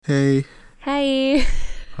Hey, Hey,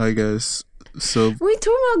 hi guys. So, we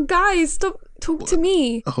talking about guys. Stop, talk to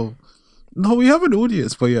me. oh no, we have an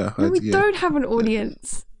audience, but yeah, No, we yeah. don't have an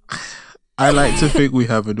audience. I like to think we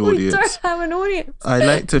have an We don't audience. have an audience. I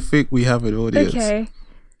like to think we have an audience, Okay.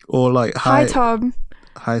 or like Hi, Tom.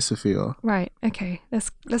 hi Sophia. Right. Okay.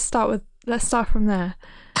 Let's start from there.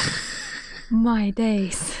 My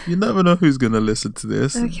days. You never know who's gonna listen to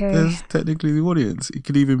this. Okay. There's technically the audience. It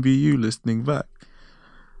could even be you listening back.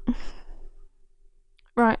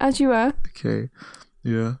 Right. As you were. Okay,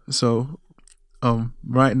 yeah. So,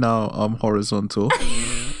 right now I'm horizontal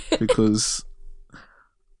because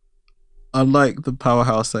unlike the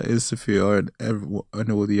powerhouse that is Sophia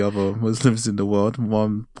and all the other Muslims in the world,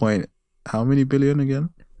 1 point how many billion again?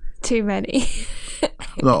 Too many.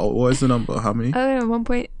 No, what is the number? How many? I don't know. 1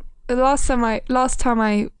 point. The last time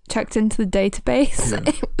I checked into the database,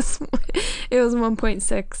 Yeah. it was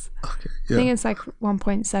 1.6. Okay, I think yeah. it's like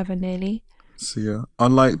 1.7 nearly. So yeah,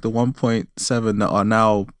 unlike the 1.7 that are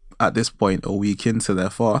now at this point a week into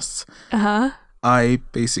their fasts, Uh-huh. I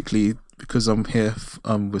basically, because I'm here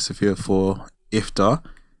with Sophia for iftar.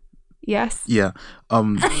 Yes. Yeah.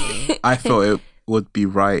 I thought it would be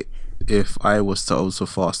right if I was to also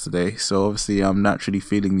fast today. So obviously I'm naturally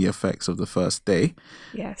feeling the effects of the first day.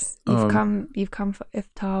 Yes. You've come for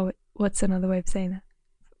iftar. What's another way of saying that?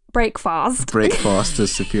 Break fast. Break fast,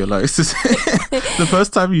 as Sophia likes to say. The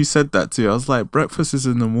first time you said that to me, I was like, breakfast is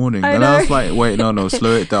in the morning. I And know. I was like, wait, no,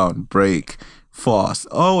 slow it down. Break fast.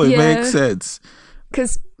 Oh, it Yeah. makes sense.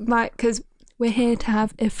 Because we're here to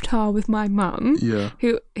have iftar with my mum, Yeah.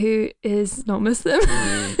 who is not Muslim,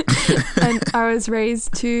 and I was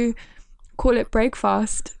raised to call it break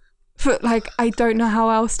fast. For like, I don't know how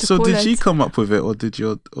else to So call did it. she come up with it, or did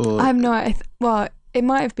your or I'm not. Well, it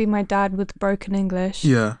might have been my dad with broken English.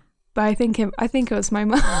 yeah? But I think it was my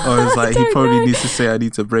mum. Oh, it's like he probably needs to say, "I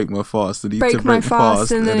need to break my fast. I need to break my break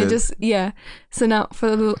fast, and then and it just So now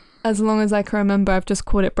as long as I can remember, I've just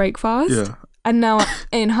called it break fast. yeah. And now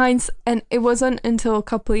in hindsight, and it wasn't until a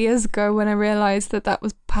couple of years ago when I realised that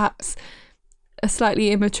was perhaps a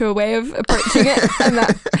slightly immature way of approaching it, and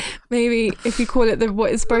that maybe if you call it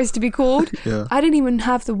what it's supposed to be called, Yeah. I didn't even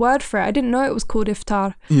have the word for it. I didn't know it was called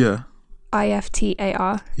iftar. Yeah. IFTAR.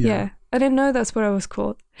 Yeah. Yeah. I didn't know that's what it was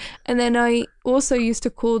called. And then I also used to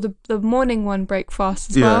call the morning one break fast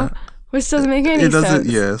as well, which doesn't make any It doesn't. sense.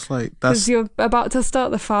 Yeah, it's like that's Because you're about to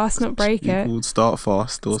start the fast, not break it. called start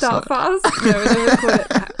fast or Start fast. No, we don't call it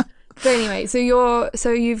that. So anyway,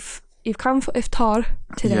 you've come for iftar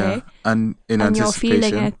today. Yeah, and in and you're anticipation.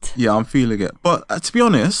 feeling it. Yeah, I'm feeling it. But to be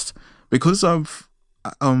honest, because I've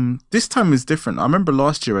this time is different. I remember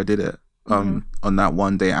last year I did it on that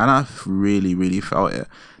one day, and I really, really felt it.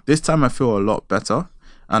 This time I feel a lot better,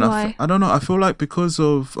 and Why? I don't know. I feel like because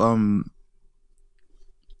of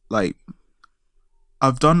like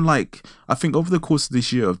I've done like I think over the course of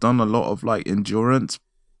this year I've done a lot of like endurance,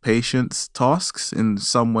 patience tasks in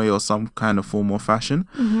some way or some kind of form or fashion,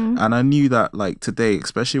 and I knew that like today,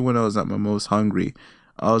 especially when I was at my most hungry,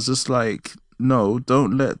 I was just like, no,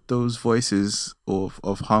 don't let those voices of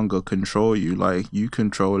hunger control you. Like you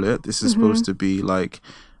control it. This is supposed to be like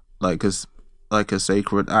a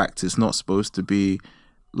sacred act. It's not supposed to be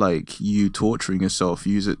like you torturing yourself.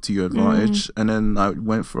 Use it to your advantage. And then I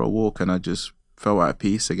went for a walk and I just felt at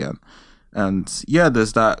peace again. And yeah,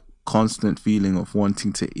 there's that constant feeling of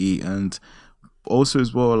wanting to eat, and also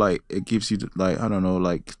as well, like it gives you like, I don't know,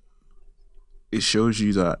 like it shows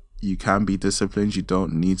you that you can be disciplined. You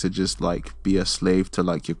don't need to just like be a slave to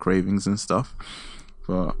like your cravings and stuff.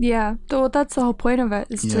 But Yeah, that's the whole point of it,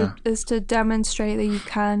 Yeah. is to demonstrate that you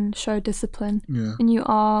can show discipline, yeah, and you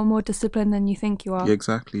are more disciplined than you think you are. yeah,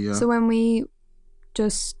 exactly. Yeah, So when we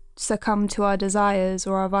just succumb to our desires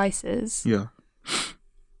or our vices, yeah,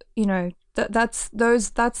 you know, that's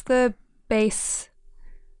the base.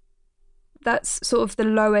 That's sort of the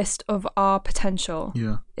lowest of our potential,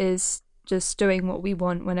 yeah. is just doing what we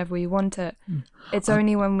want whenever we want it. It's I-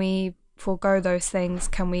 only when we forego those things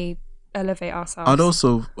can we elevate ourselves. I'd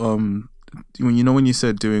also when you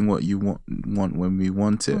said doing what you want when we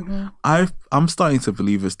want it, I'm starting to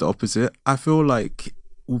believe it's the opposite. I feel like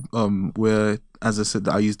we're, as I said,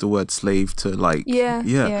 I used the word slave to like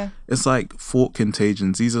Yeah. it's like thought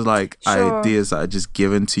contagions. These are like Sure. ideas that are just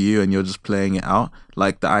given to you and you're just playing it out.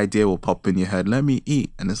 Like the idea will pop in your head, let me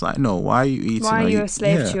eat, and it's like, no, why are you eating? Why are you a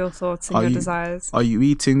slave yeah. to your thoughts and Are your you- desires? Are you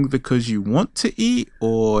eating because you want to eat,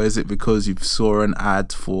 or is it because you saw an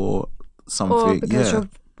ad for something? Or because yeah. you're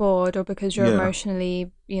bored, or because you're Yeah.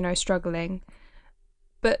 emotionally, struggling.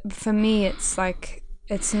 But for me, it's like,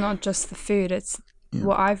 it's not just the food. It's Yeah.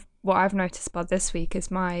 what I've noticed about this week is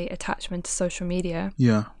my attachment to social media.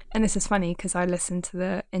 Yeah. and this is funny because I listened to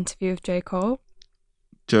the interview of J. Cole.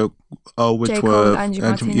 Joke. Oh, which J. were Cole and Angie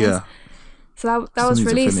Martinez. yeah. So that Still was need to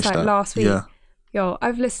released finish like that. last week. Yeah. Yo,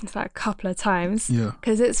 I've listened to that a couple of times. Yeah.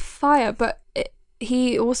 Because it's fire. But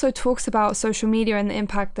he also talks about social media and the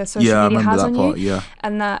impact that social Yeah, I media remember has that on part. you. Yeah.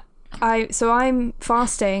 And that I'm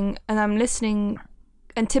fasting and I'm listening,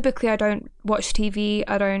 and typically I don't watch TV.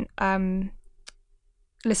 I don't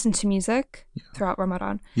listen to music throughout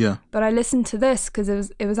Ramadan. Yeah. But I listened to this because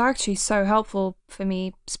it was actually so helpful for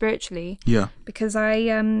me spiritually. Yeah. Because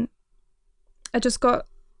I just got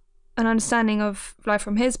an understanding of, like,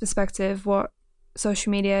 from his perspective, what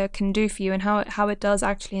social media can do for you and how it does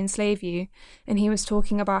actually enslave you. And he was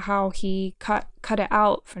talking about how he cut it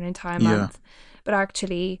out for an entire month, but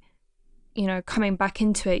actually, you know, coming back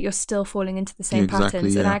into it, you're still falling into the same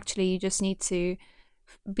patterns, and actually you just need to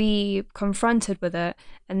be confronted with it,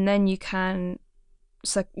 and then you can,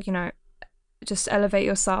 you know, just elevate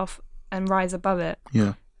yourself and rise above it.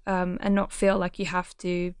 And not feel like you have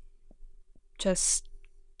to just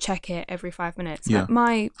check it every 5 minutes.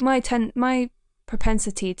 My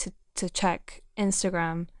propensity to check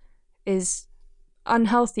Instagram is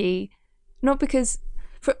unhealthy, not because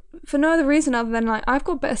for no other reason other than, like, I've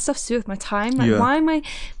got better stuff to do with my time. Like, why am I,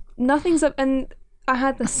 nothing's up. And I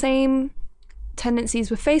had the same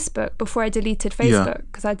tendencies with Facebook before I deleted Facebook,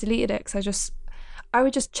 because I deleted it because I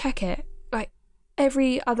would just check it like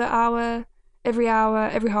every other hour, every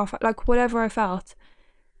half, like whatever I felt,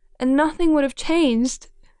 and nothing would have changed,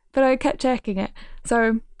 but I kept checking it.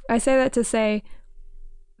 So I say that to say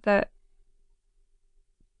that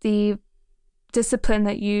the discipline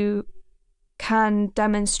that you can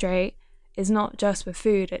demonstrate is not just with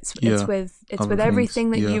food. It's with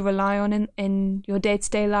everything that you rely on in your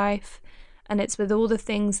day-to-day life, and it's with all the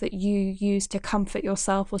things that you use to comfort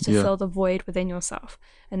yourself or to fill the void within yourself.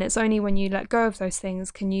 And it's only when you let go of those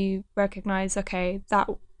things can you recognize, okay, that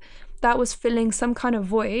was filling some kind of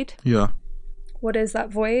void. What is that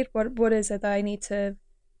void? What is it that I need to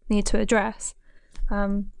address?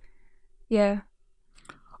 I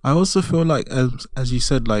also feel like, as you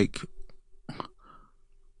said, like,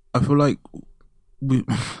 I feel like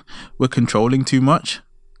we're controlling too much,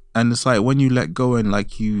 and it's like when you let go and,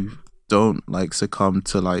 like, you don't, like, succumb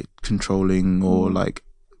to, like, controlling or like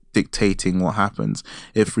dictating what happens,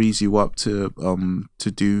 it frees you up to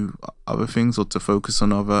do other things or to focus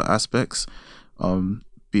on other aspects,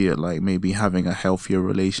 be it like maybe having a healthier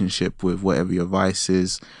relationship with whatever your vice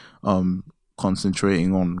is,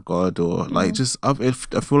 concentrating on God, or like just I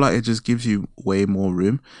feel like it just gives you way more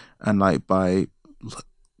room. And like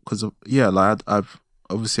because I've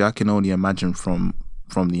obviously, I can only imagine from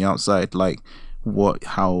the outside, like what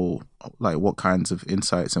kinds of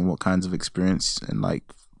insights and what kinds of experience and like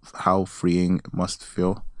how freeing it must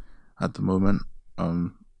feel at the moment.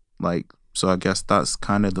 So I guess that's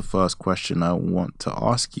kind of the first question I want to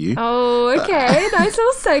ask you. Oh, okay. Nice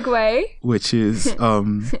little segue. Which is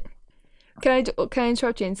Can I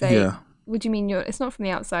interrupt you and say, what do you mean it's not from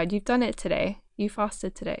the outside? You've done it today. You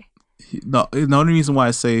fasted today. No, the only reason why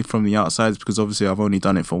I say from the outside is because obviously I've only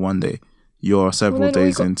done it for one day. You're several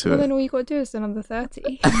days into it. Then all you got to do is another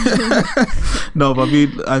 30. No, but I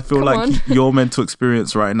mean, I feel your mental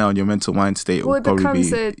experience right now and your mental mind state will probably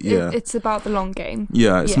be... it's about the long game.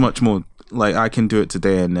 Yeah, it's much more... Like, I can do it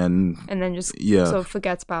today and then just sort of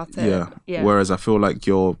forget about it. Yeah. Whereas I feel like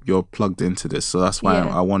you're plugged into this, so that's why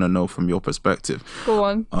I want to know from your perspective. Go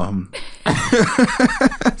on.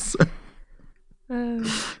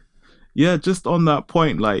 Yeah, just on that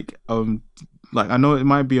point, like I know it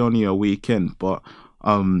might be only a weekend, but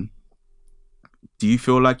do you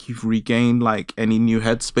feel like you've regained like any new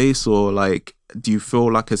headspace, or like do you feel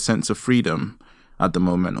like a sense of freedom at the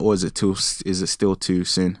moment, or is it still too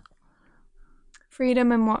soon?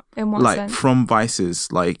 Freedom in what like sense? From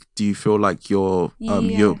vices, like do you feel like you're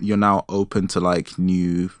now open to like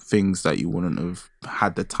new things that you wouldn't have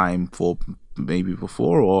had the time for maybe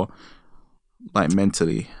before, or like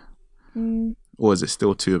mentally? Or is it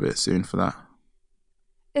still a bit soon for that?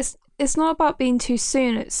 It's not about being too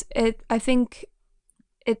soon. I think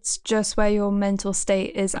it's just where your mental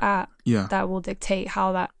state is at that will dictate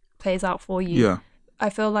how that plays out for you. I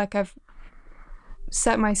feel like I've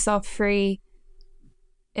set myself free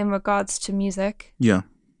in regards to music.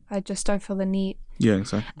 I just don't feel the need.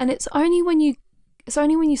 Exactly. And it's only when you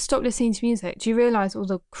stop listening to music do you realize all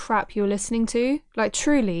the crap you're listening to. Like,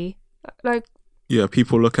 truly, like... Yeah,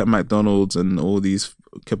 people look at McDonald's and all these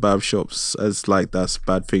kebab shops as like that's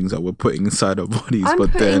bad things that we're putting inside our bodies. I'm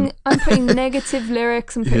putting negative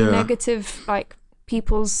lyrics and putting negative like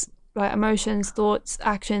people's like emotions, thoughts,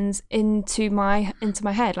 actions into my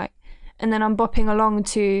head. Like, and then I'm bopping along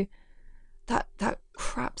to that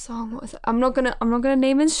crap song. What was it? I'm not gonna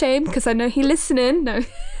name and shame because I know he listening. No.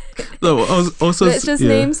 No, I was also Let's just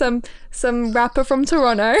name some rapper from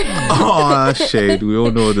Toronto. Oh, shade. We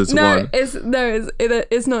all know this one.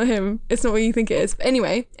 It's not him. It's not what you think it is.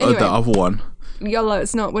 Anyway. The other one. Yalla,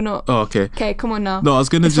 it's not. We're not. Oh, okay. Okay, come on now. No, I was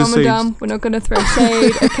gonna it's just Ramadan. say. We're not gonna throw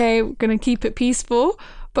shade. Okay, we're gonna keep it peaceful.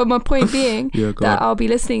 But my point being that I'll be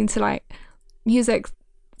listening to like music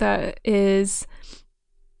that is.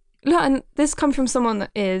 Look, and this comes from someone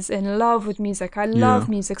that is in love with music. I love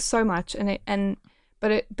music so much,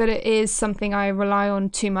 but it is something I rely on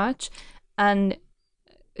too much, and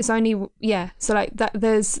it's only so like that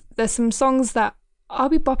there's some songs that I'll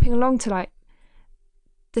be bopping along to, like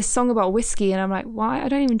this song about whiskey, and I'm like, why? I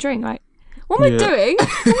don't even drink. Like, what am I doing?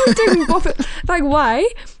 What am I doing bopping? Like, why?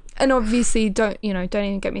 And obviously don't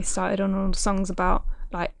even get me started on all the songs about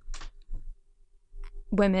like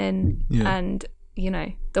women and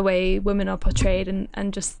the way women are portrayed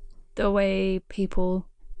and just the way people,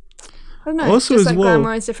 I don't know, also just as like well,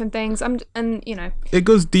 glamorize different things. It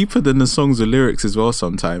goes deeper than the songs or lyrics as well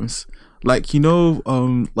sometimes. Like,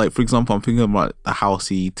 like for example, I'm thinking about the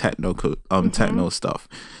housey techno stuff.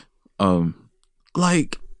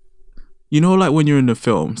 Like, like when you're in the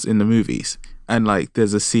films, in the movies, and like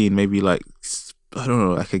there's a scene, maybe like, I don't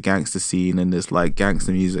know, like a gangster scene, and there's like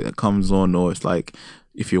gangster music that comes on, or it's like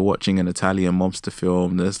if you're watching an Italian mobster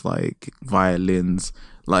film, there's like violins,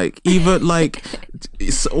 like even like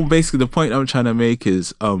it's basically the point I'm trying to make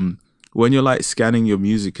is when you're like scanning your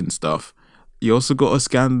music and stuff, you also got to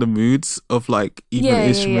scan the moods of like even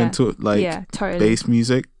instrumental totally. bass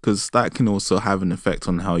music, because that can also have an effect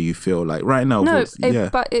on how you feel. Like right now,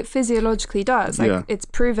 but it physiologically does. Like it's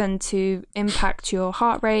proven to impact your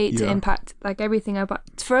heart rate, to impact like everything. But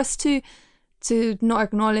for us to not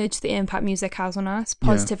acknowledge the impact music has on us,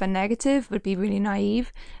 positive and negative, would be really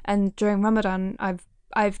naive. And during Ramadan,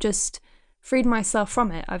 I've just freed myself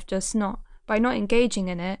from it. By not engaging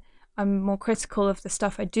in it, I'm more critical of the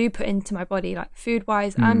stuff I do put into my body, like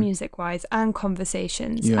food-wise and music-wise and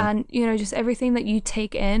conversations. And, just everything that you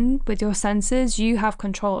take in with your senses, you have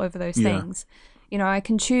control over those things. I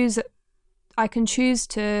can choose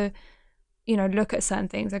to, look at certain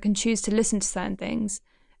things. I can choose to listen to certain things.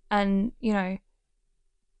 And,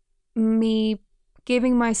 me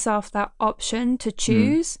giving myself that option to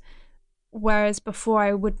choose, whereas before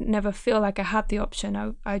I would never feel like I had the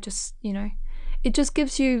option. I just, it just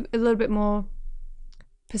gives you a little bit more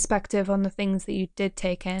perspective on the things that you did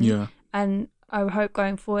take in. Yeah. And I hope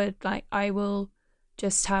going forward, like I will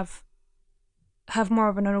just have more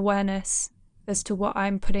of an awareness as to what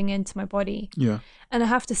I'm putting into my body. Yeah. And I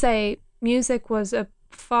have to say, music was a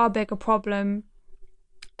far bigger problem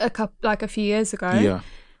a few years ago. Yeah.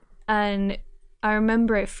 And I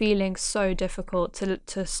remember it feeling so difficult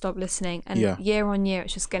to stop listening, and year on year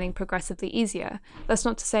it's just getting progressively easier. That's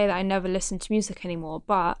not to say that I never listen to music anymore,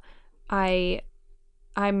 but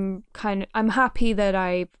I'm happy that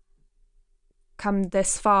I've come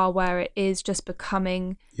this far where it is just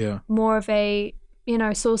becoming more of a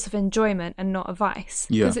source of enjoyment and not a vice.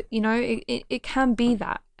 Because it can be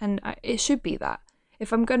that, and it should be that.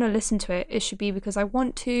 If I'm going to listen to it, it should be because I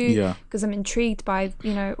want to, because I'm intrigued by,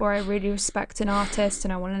 or I really respect an artist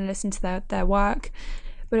and I want to listen to their work.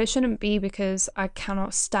 But it shouldn't be because I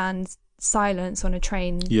cannot stand silence on a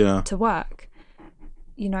train to work,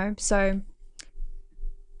 So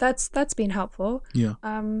that's been helpful. Yeah.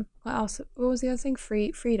 What else? What was the other thing?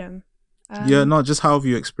 Freedom. Just how have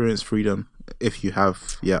you experienced freedom? If you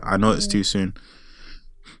have, I know it's too soon.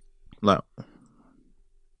 Like...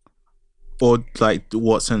 Or like,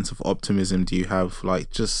 what sense of optimism do you have? Like,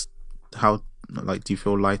 just how, like, do you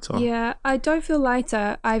feel lighter? Yeah, I don't feel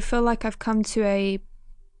lighter. I feel like I've come to a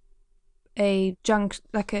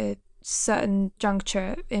certain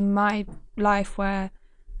juncture in my life where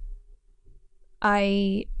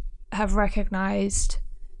I have recognized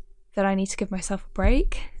that I need to give myself a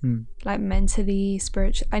break, like mentally,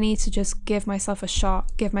 spiritually. I need to just give myself a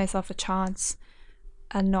shot, give myself a chance,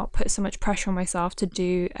 and not put so much pressure on myself to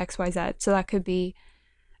do X, Y, Z. So that could be,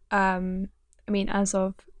 as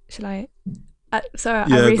of, shall I?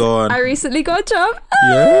 Go on. I recently got a job.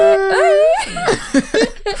 Yeah.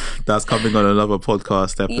 That's coming on another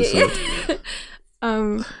podcast episode.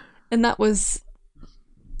 And that was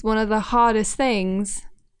one of the hardest things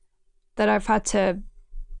that I've had to.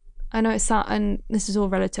 I know and this is all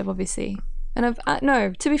relative, obviously. And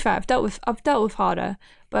to be fair, I've dealt with harder,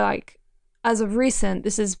 but like, as of recent,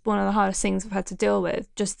 this is one of the hardest things I've had to deal with,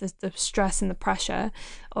 just the stress and the pressure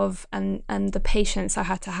of and the patience I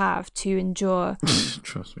had to have to endure.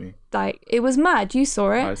 Trust me. Like, it was mad. You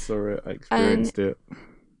saw it. I saw it. I experienced it.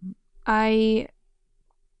 I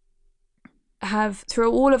have,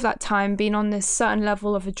 through all of that time, been on this certain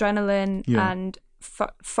level of adrenaline and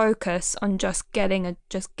focus on just getting it,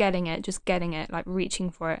 like reaching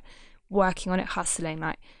for it, working on it, hustling.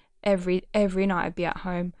 Like every night I'd be at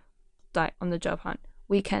home, like on the job hunt,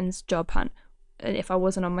 weekends job hunt, and if I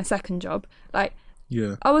wasn't on my second job, like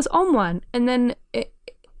I was on one, and then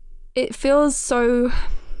it feels so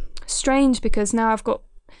strange because now I've got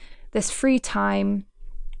this free time,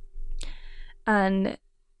 and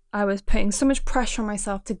I was putting so much pressure on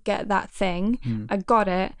myself to get that thing. I got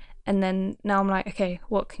it, and then now I'm like, okay,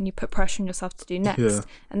 what can you put pressure on yourself to do next?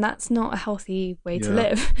 And that's not a healthy way to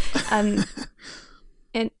live.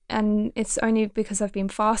 And it's only because I've been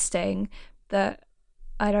fasting that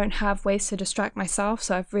I don't have ways to distract myself,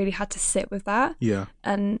 so I've really had to sit with that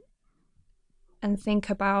and think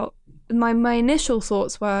about my initial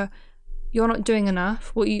thoughts were, you're not doing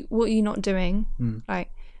enough. What are you not doing?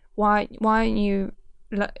 Like, why aren't you,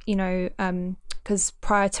 you know, because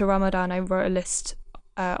prior to Ramadan I wrote a list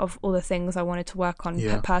of all the things I wanted to work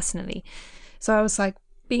on personally, so I was like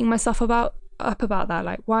beating myself up about that,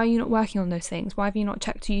 like, why are you not working on those things? Why have you not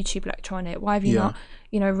checked a YouTube lecture on it? Why have you not,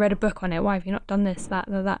 you know, read a book on it? Why have you not done this,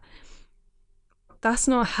 that? That's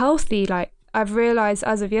not healthy. Like, I've realized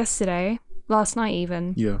as of yesterday, last night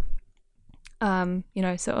even, you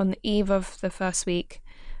know, so on the eve of the first week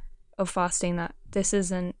of fasting, that this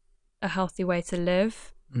isn't a healthy way to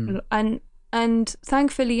live. And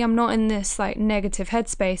thankfully I'm not in this like negative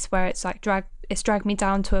headspace where it's like dragged me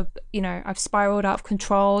down to a, you know, I've spiraled out of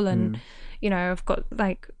control and you know, I've got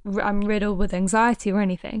like, I'm riddled with anxiety or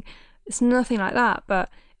anything. It's nothing like that, but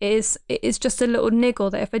it is just a little niggle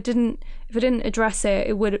that if I didn't address it,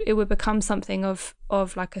 it would become something of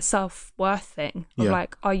like a self-worth thing of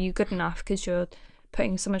like, are you good enough? Because you're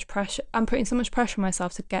putting so much pressure. I'm putting so much pressure on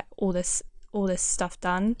myself to get all this stuff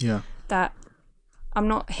done. That I'm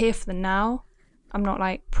not here for the now. I'm not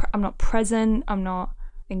like I'm not present. I'm not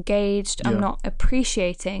engaged. I'm not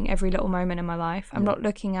appreciating every little moment in my life. I'm not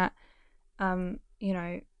looking at you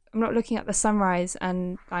know, I'm not looking at the sunrise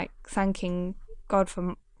and like thanking God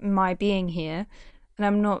for my being here, and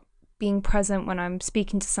I'm not being present when I'm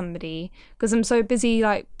speaking to somebody because I'm so busy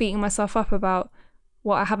like beating myself up about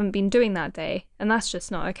what I haven't been doing that day, and that's just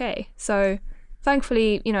not okay. So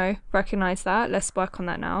thankfully, you know, recognize that, let's work on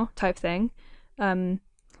that now type thing, and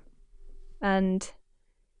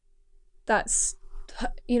that's,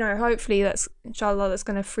 you know, hopefully that's, inshallah, that's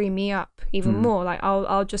going to free me up even more. Like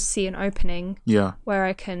I'll just see an opening where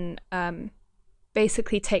I can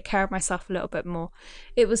basically take care of myself a little bit more.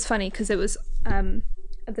 It was funny because it was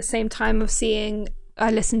at the same time of seeing, I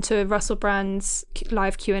listened to Russell Brand's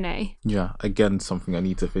live Q&A. Again, something I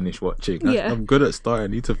need to finish watching. I'm good at starting, I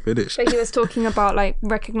need to finish. So he was talking about like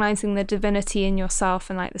recognizing the divinity in yourself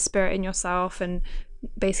and like the spirit in yourself, and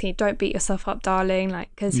basically don't beat yourself up, darling, like,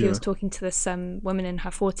 because he was talking to this woman in her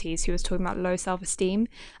 40s who was talking about low self-esteem,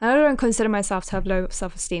 and I don't consider myself to have low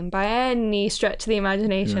self-esteem by any stretch of the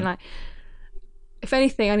imagination. Like, if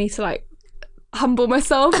anything, I need to like humble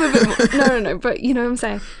myself a bit more. No, but you know what I'm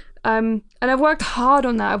saying. And I've worked hard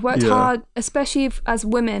on that. I've worked hard, especially as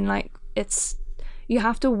women, like, it's, you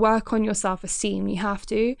have to work on your self-esteem, you have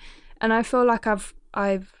to, and I feel like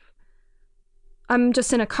I'm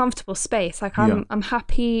just in a comfortable space. Like I'm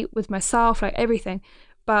happy with myself, like everything.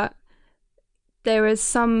 But there is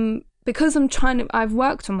some, because I've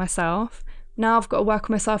worked on myself, now I've got to work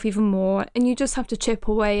on myself even more. And you just have to chip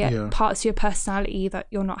away at parts of your personality that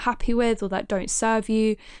you're not happy with or that don't serve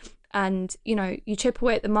you. And, you know, you chip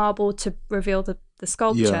away at the marble to reveal the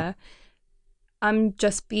sculpture. I'm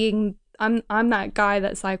just being, I'm that guy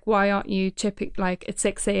that's like, why aren't you chipping, like at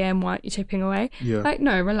 6 a.m, why aren't you chipping away? Like,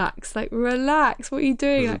 no, relax, what are you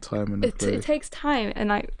doing? There's a time and a place. It takes time. And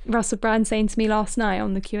like Russell Brand saying to me last night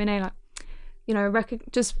on the Q&A, like, you know,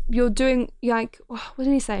 just, you're doing, like, what did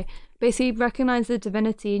he say? Basically recognize the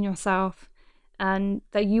divinity in yourself and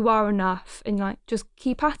that you are enough, and like, just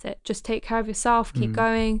keep at it, just take care of yourself, keep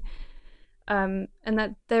going, and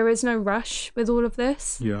that there is no rush with all of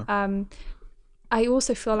this. I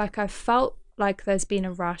also feel like I felt like there's been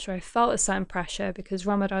a rush, or I felt a certain pressure because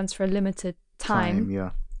Ramadan's for a limited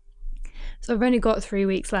time. So I've only got 3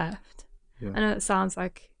 weeks left. I know it sounds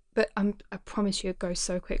like, but I promise you it goes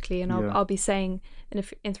so quickly, and I'll be saying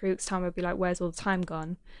in 3 weeks time I'll be like, where's all the time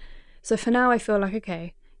gone? So for now I feel like,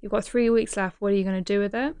 okay, you've got 3 weeks left, what are you going to do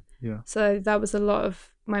with it? So that was a lot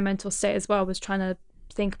of my mental state as well, was trying to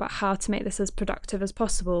think about how to make this as productive as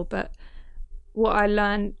possible. But what I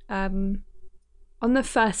learned on the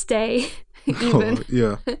first day, even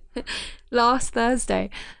last Thursday,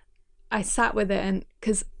 I sat with it, and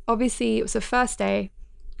because obviously it was the first day,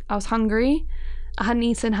 I was hungry, I hadn't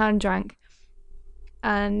eaten, hadn't drank,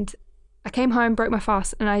 and I came home, broke my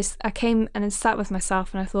fast, and I came and I sat with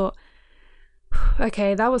myself, and I thought,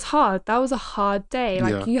 okay, that was hard. That was a hard day.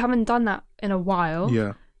 Like, you haven't done that in a while.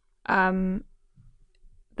 Yeah.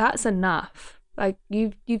 That's enough. Like,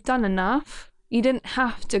 you've done enough. You didn't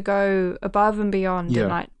have to go above and beyond and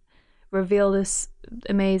like reveal this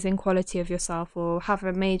amazing quality of yourself, or have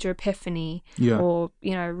a major epiphany, or,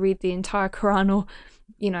 you know, read the entire Quran, or,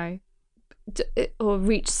 you know, or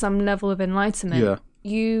reach some level of enlightenment.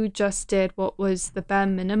 You just did what was the bare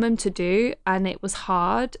minimum to do, and it was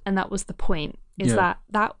hard, and that was the point, is that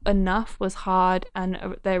enough was hard,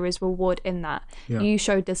 and there is reward in that. You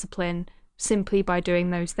show discipline simply by doing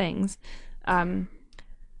those things, and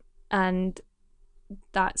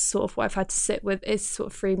that's sort of what I've had to sit with. It's sort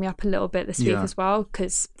of freed me up a little bit this week as well,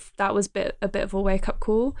 because that was a bit of a wake-up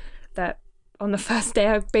call. That on the first day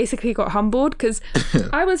I basically got humbled, because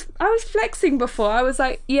I was flexing before. I was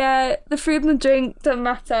like, yeah, the food and the drink don't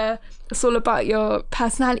matter, it's all about your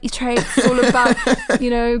personality traits, it's all about, you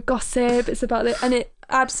know, gossip, it's about it, and it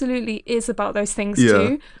absolutely is about those things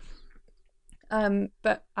too.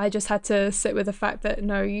 But I just had to sit with the fact that,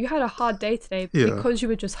 no, you had a hard day today because you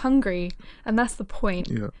were just hungry, and that's the point.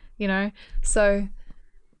 You know, so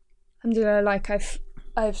alhamdulillah, like I've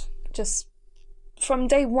just, from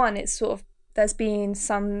day one, it's sort of, there's been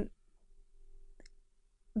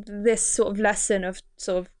this sort of lesson of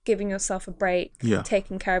sort of giving yourself a break,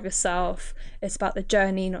 taking care of yourself. It's about the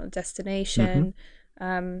journey, not the destination.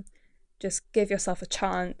 Just give yourself a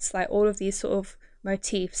chance. Like, all of these sort of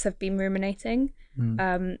motifs have been ruminating,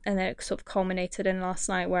 and then it sort of culminated in last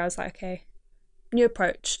night, where I was like, okay, new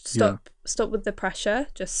approach. Stop with the pressure.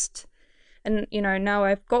 Just, and you know, now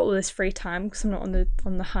I've got all this free time because I'm not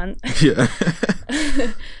on the hunt.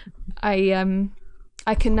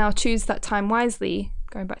 I can now choose that time wisely.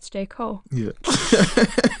 Going back to J. Cole.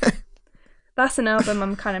 That's an album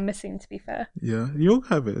I'm kind of missing, to be fair. You'll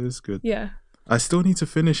have it. It's good. I still need to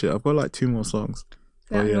finish it. I've got like 2 more songs.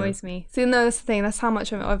 That annoys me. See, no, that's the thing. That's how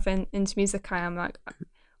much of into music I am.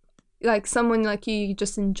 Like someone like you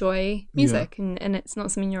just enjoy music, and it's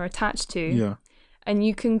not something you're attached to. And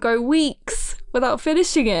you can go weeks without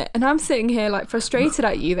finishing it, and I'm sitting here like frustrated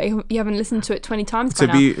at you that you haven't listened to it 20 times by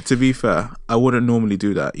now. To be fair, I wouldn't normally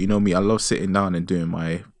do that. You know me, I love sitting down and doing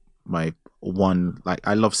my one, like,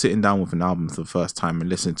 I love sitting down with an album for the first time and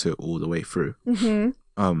listening to it all the way through.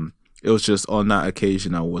 It was just on that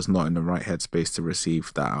occasion I was not in the right headspace to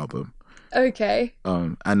receive that album.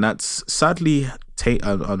 And that's sadly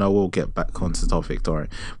and I will get back onto the topic, sorry,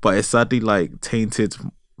 but it's sadly like tainted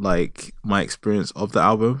like my experience of the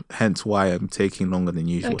album, hence why I'm taking longer than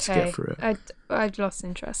usual to get through it. I've lost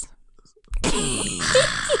interest.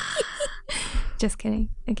 Just kidding.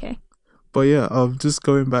 Okay. But yeah, just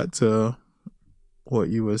going back to what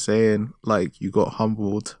you were saying, like, you got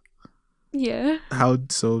humbled. How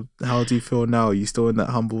do you feel now? Are you still in that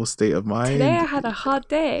humble state of mind? Today I had a hard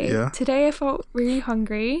day. Today I felt really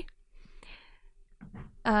hungry,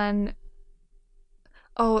 and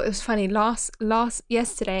it was funny.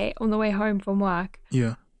 Yesterday on the way home from work,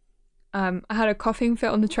 I had a coughing fit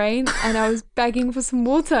on the train, and I was begging for some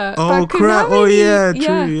water. Oh crap! Oh yeah,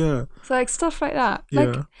 true. So like stuff like that.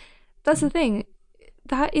 Like, that's the thing.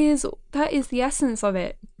 That is the essence of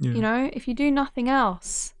it. You know, if you do nothing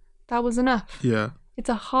else, that was enough. It's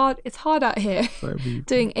hard out here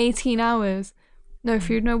doing 18 hours, no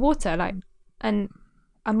food, no water. Like, and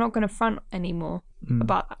I'm not gonna front anymore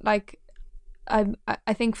about that. Like,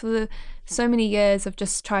 I think for so many years I've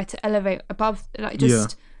just tried to elevate above, like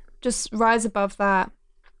just rise above that.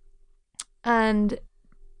 And,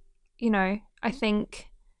 you know, I think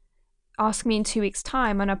ask me in 2 weeks'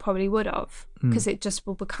 time and I probably would have, because it just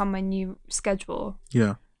will become my new schedule.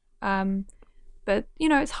 But, you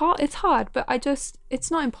know, it's hard, but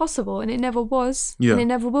it's not impossible, and it never was, and it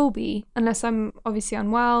never will be, unless I'm obviously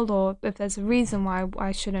unwell, or if there's a reason why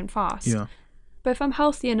I shouldn't fast. But if I'm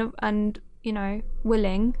healthy and you know,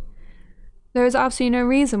 willing, there is absolutely no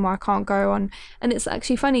reason why I can't go on. And it's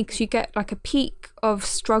actually funny because you get like a peak of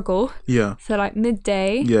struggle. So like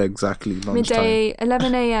midday. Exactly. Lunchtime. Midday,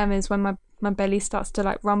 11 a.m. is when my belly starts to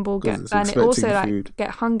like rumble, and it also like get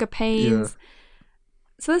hunger pains.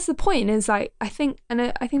 so that's the point, is like, I think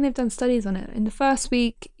they've done studies on it. In the first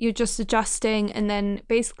week you're just adjusting, and then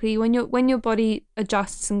basically when your body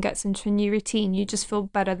adjusts and gets into a new routine, you just feel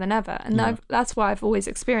better than ever. And that's why I've always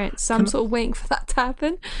experienced. So I'm sort of waiting for that to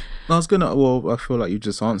happen. I feel like you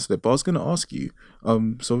just answered it, but I was gonna ask you,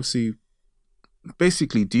 so obviously,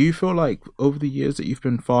 basically, do you feel like over the years that you've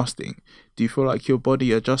been fasting, do you feel like your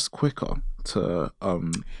body adjusts quicker to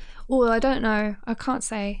Well, I don't know, I can't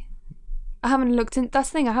say. I haven't looked in. That's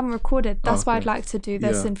the thing, I haven't recorded. That's why I'd like to do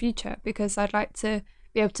this in future, because I'd like to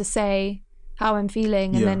be able to say how I'm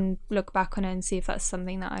feeling and then look back on it and see if that's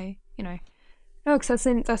something that I, no, because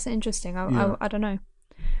that's interesting. I don't know.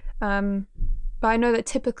 But I know that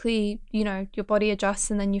typically, your body adjusts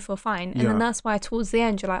and then you feel fine, and then that's why towards the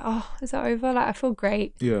end you're like, oh, is that over? Like, I feel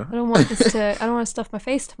great. Yeah. I don't want to stuff my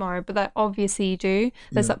face tomorrow, but that obviously you do.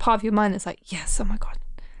 There's that part of your mind that's like, yes, oh my god.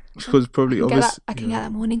 Because probably I can get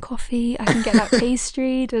that morning coffee. I can get that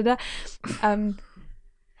pastry. And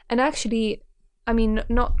actually, I mean,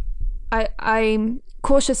 I'm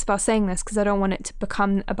cautious about saying this because I don't want it to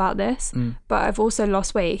become about this. But I've also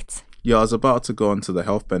lost weight. Yeah, I was about to go on to the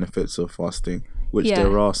health benefits of fasting, which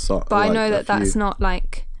there are. But I know that that's not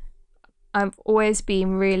like. I've always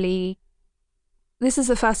been really. This is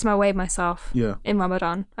the first time I weighed myself. In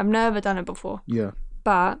Ramadan, I've never done it before.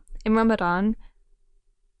 But in Ramadan,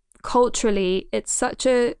 culturally, it's such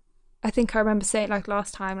a, I think I remember saying like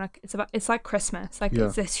last time, like it's like Christmas, like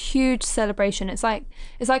it's this huge celebration. It's like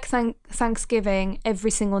Thanksgiving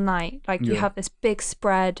every single night. Like you have this big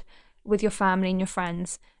spread with your family and your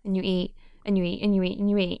friends, and you eat and you eat and you eat and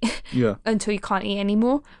you eat until you can't eat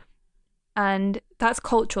anymore. And that's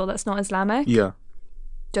cultural, that's not Islamic.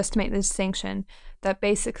 Just to make the distinction, that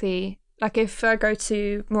basically, like if I go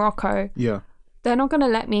to Morocco, they're not going to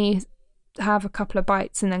let me have a couple of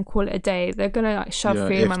bites and then call it a day. They're gonna like shove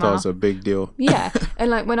food in my mouth. Iftar's a big deal. And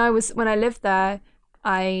like when I lived there,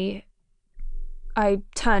 I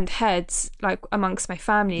turned heads like amongst my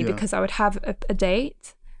family because I would have a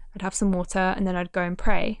date, I'd have some water, and then I'd go and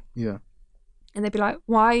pray. And they'd be like,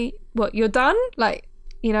 "Why? What? You're done?" Like,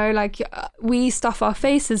 we stuff our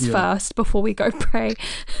faces first before we go pray.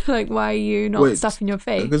 Like, why are you not stuffing your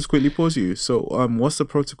face? I can just quickly pause you. So, what's the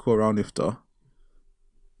protocol around iftar?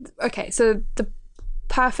 Okay, so the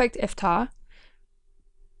perfect iftar,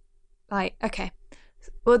 like, okay,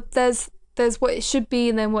 well, there's what it should be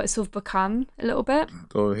and then what it's sort of become a little bit.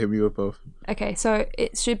 Go hit me with both. Okay, so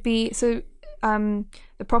it should be, the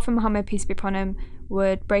Prophet Muhammad, peace be upon him,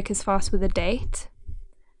 would break his fast with a date.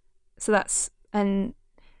 So that's, and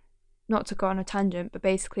not to go on a tangent, but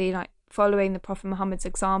basically like following the Prophet Muhammad's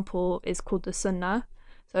example is called the sunnah.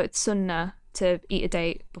 So it's sunnah to eat a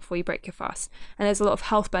date before you break your fast, and there's a lot of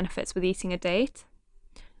health benefits with eating a date,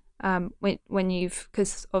 when you've,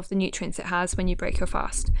 because of the nutrients it has when you break your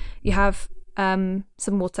fast. You have some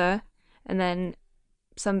water, and then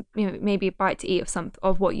some, maybe a bite to eat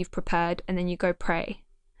of what you've prepared, and then you go pray.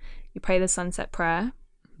 You pray the sunset prayer,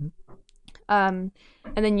 and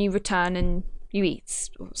then you return and you eat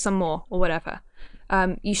some more or whatever.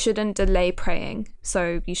 You shouldn't delay praying,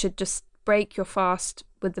 so you should just break your fast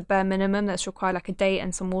with the bare minimum that's required, like a date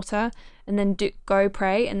and some water, and then go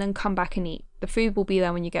pray and then come back and eat. The food will be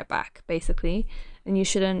there when you get back, basically, and you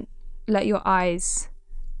shouldn't let your eyes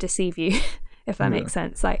deceive you, if that makes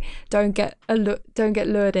sense. Like, don't get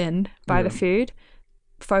lured in by the food.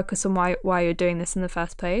 Focus on why you're doing this in the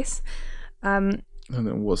first place. And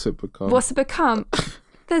then what's it become?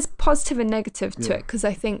 There's positive and negative to it, because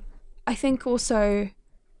I think also,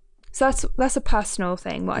 so that's a personal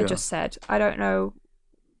thing, what I just said. I don't know,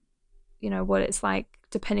 what it's like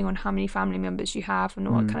depending on how many family members you have and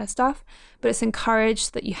all that kind of stuff, but it's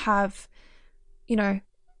encouraged that you have,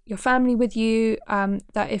 your family with you,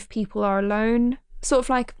 that if people are alone, sort of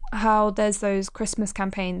like how there's those Christmas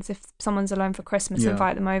campaigns, if someone's alone for Christmas,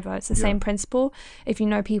 invite them over. It's the same principle. If you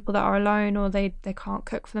know people that are alone or they can't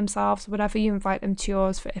cook for themselves or whatever, you invite them to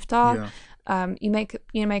yours for iftar. You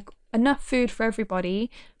make enough food for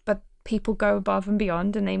everybody, but people go above and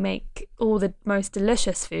beyond, and they make all the most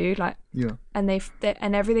delicious food, like and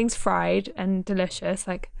and everything's fried and delicious.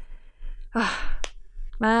 Like,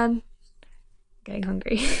 man, getting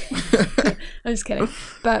hungry. I'm just kidding,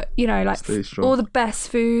 but like all the best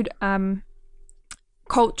food,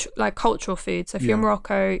 cultural food. So if you're in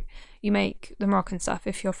Morocco, you make the Moroccan stuff.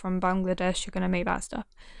 If you're from Bangladesh, you're gonna make that stuff.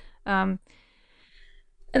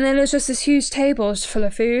 And then it's just this huge table full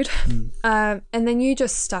of food, and then you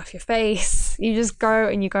just stuff your face. You just go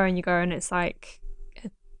and you go and you go, and it's like,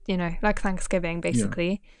 like Thanksgiving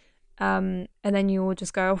basically. And then you all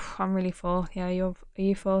just go, oh, I'm really full. Yeah, are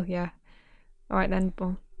you full? Yeah. All right then.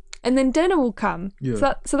 Well, and then dinner will come.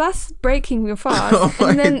 Yeah. So that's breaking your fast. Oh my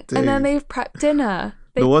and then days. they've prepped dinner.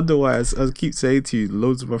 No wonder why I keep saying to you,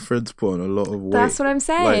 loads of my friends put on a lot of weight. That's what I'm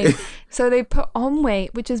saying. Like, so they put on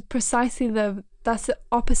weight, which is precisely that's the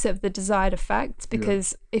opposite of the desired effect,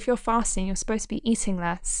 because if you're fasting, you're supposed to be eating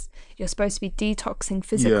less. You're supposed to be detoxing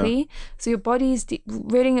physically. So your body's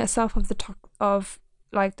ridding itself of of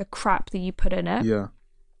like the crap that you put in it. yeah.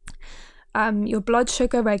 Your blood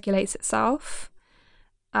sugar regulates itself.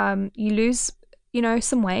 You lose,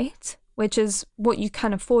 some weight, which is what you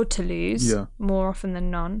can afford to lose more often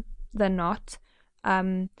than not.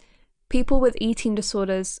 People with eating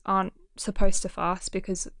disorders aren't supposed to fast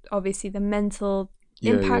because obviously the mental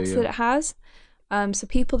impacts that it has. So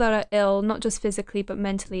people that are ill, not just physically but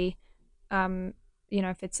mentally,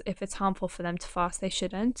 if it's harmful for them to fast, they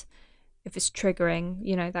shouldn't. If it's triggering,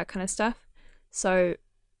 that kind of stuff. So,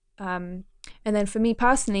 and then for me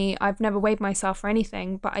personally, I've never weighed myself or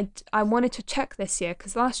anything, but I wanted to check this year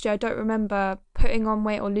because last year I don't remember putting on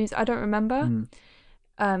weight or lose. I don't remember.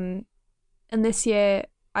 And this year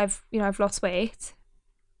I've lost weight.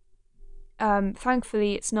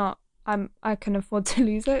 Thankfully it's not. I can afford to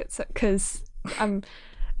lose it because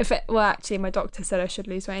actually my doctor said I should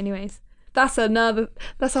lose weight anyways. That's a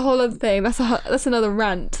whole other thing. That's another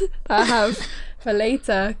rant that I have for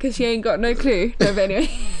later because she ain't got no clue. No, but anyway.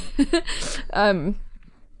 But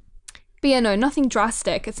yeah, no, nothing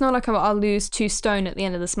drastic. It's not like I'll lose 2 stone at the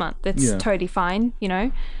end of this month. It's totally fine,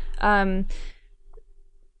 and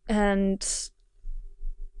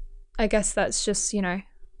I guess that's just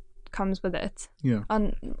comes with it. Yeah.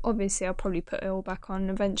 And obviously I'll probably put it all back on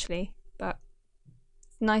eventually, but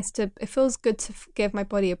it's nice it feels good to give my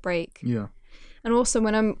body a break. Yeah. And also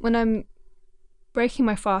when I'm breaking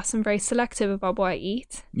my fast, I'm very selective about what I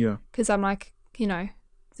eat. Yeah. Because I'm like,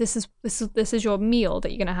 this is your meal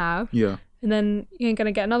that you're gonna have. Yeah. And then you ain't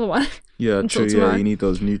gonna get another one. Yeah, true. Tomorrow. Yeah, you need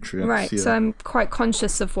those nutrients. Right. Yeah. So I'm quite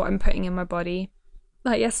conscious of what I'm putting in my body.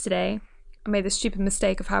 Like yesterday, I made the stupid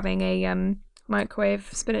mistake of having a microwave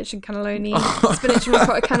spinach and cannelloni, spinach and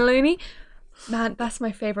ricotta cannelloni. Man, that's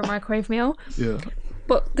my favorite microwave meal. Yeah.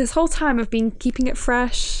 But this whole time I've been keeping it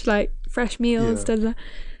fresh, like fresh meals. Yeah.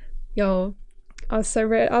 Yo, I was so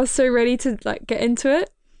ready to like get into it,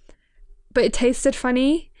 but it tasted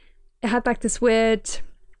funny. It had like this weird.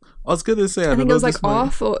 I was gonna say, I think it was like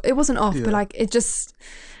off, or it wasn't off, but like it just.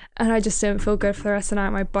 And I just didn't feel good for the rest of the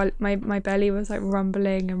night. My belly was like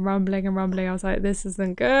rumbling and rumbling and rumbling. I was like, this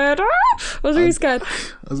isn't good. I was really scared.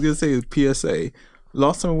 I was gonna say PSA.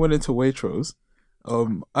 Last time I went into Waitrose,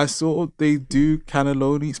 I saw they do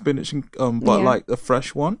cannelloni spinach and but like a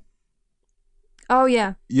fresh one. Oh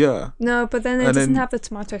yeah. Yeah. No, but then it doesn't have the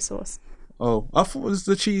tomato sauce. Oh, I thought it was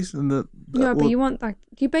the cheese and the no, but you want like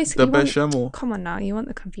you basically the bechamel. Come on now, you want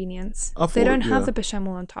the convenience. They don't have the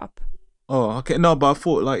bechamel on top. Oh, okay. No, but I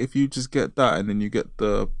thought like if you just get that and then you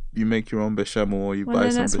make your own bechamel or you buy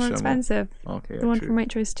some that's bechamel. more expensive. Okay. The one from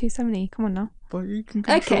Waitrose is $2.70. Come on now. But you can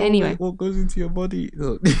control anyway. what goes into your body.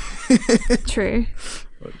 True.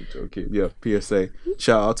 Okay. Yeah. PSA.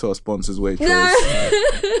 Shout out to our sponsors, Waitrose. No.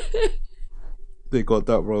 They got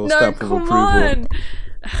that royal stamp of approval. On.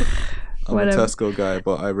 I'm a Tesco guy,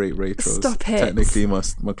 but I rate Waitrose. Stop it. Technically, my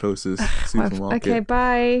closest supermarket. Okay,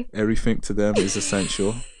 bye. Everything to them is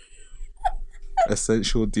essential.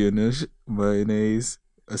 Essential Dionish mayonnaise,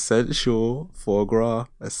 essential foie gras,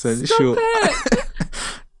 essential. Stop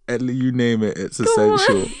it. You name it, it's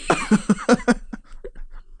essential.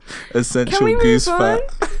 Essential goose fat.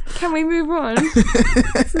 Can we move on?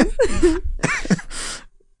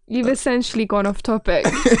 You've essentially gone off topic.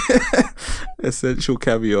 Essential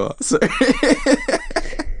caviar. Sorry.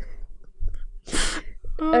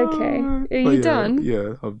 Okay, are you done?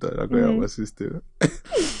 Yeah, I'm done. I'm going out my sister.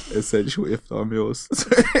 Essential iftar meals.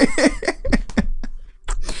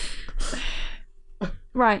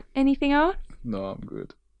 Right. Anything else? No, I'm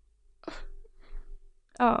good.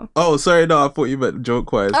 Oh, sorry. No, I thought you meant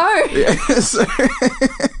joke-wise. Oh. Yeah, sorry.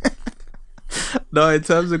 No, in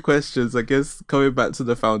terms of questions, I guess coming back to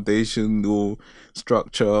the foundational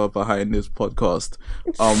structure behind this podcast,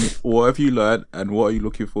 what have you learned and what are you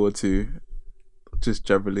looking forward to, just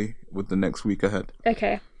generally, with the next week ahead?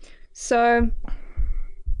 Okay, so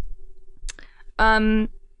I've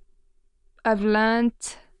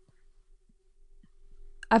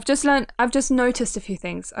just noticed a few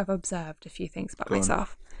things. I've observed a few things about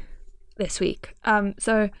myself this week.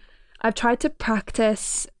 So I've tried to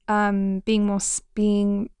practice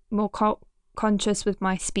being more conscious with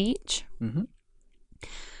my speech,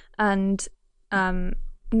 and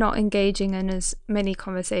not engaging in as many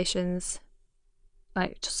conversations,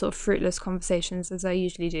 like just sort of fruitless conversations, as I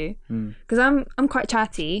usually do. Because I'm quite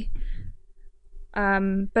chatty,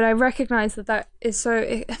 But I recognize that is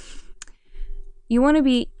so. You want to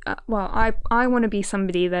be I want to be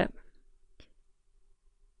somebody that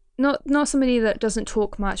not somebody that doesn't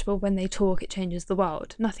talk much, but when they talk, it changes the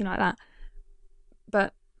world. Nothing like that.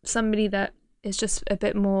 But somebody that is just a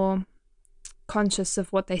bit more conscious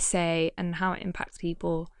of what they say and how it impacts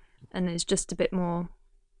people, and is just a bit more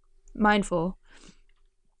mindful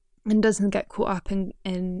and doesn't get caught up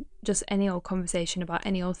in just any old conversation about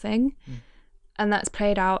any old thing. And that's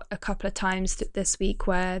played out a couple of times this week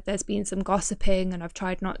where there's been some gossiping and I've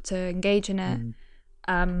tried not to engage in it,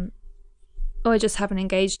 or I just haven't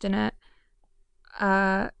engaged in it.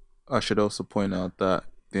 I should also point out that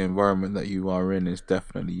the environment that you are in is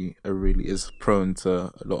definitely is prone to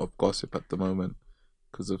a lot of gossip at the moment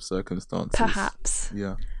because of circumstances. Perhaps.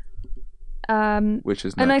 Yeah. Which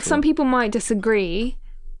is natural. And like some people might disagree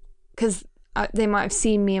because they might have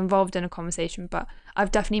seen me involved in a conversation, but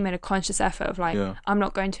I've definitely made a conscious effort of like, I'm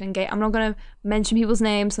not going to engage. I'm not going to mention people's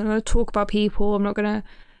names. I'm not going to talk about people. I'm not going to.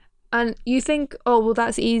 And you think, oh well,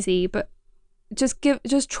 that's easy, but just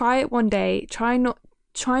try it one day. Try not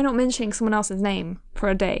mentioning someone else's name for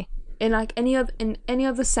a day in like any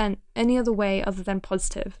other way other than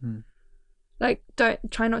positive. Like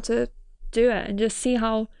don't try not to do it, and just see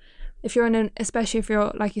how, if you're especially if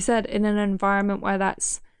you're, like you said, in an environment where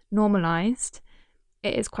that's normalized,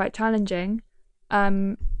 it is quite challenging.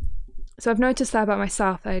 So I've noticed that about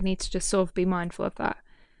myself. I need to just sort of be mindful of that.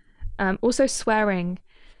 Also swearing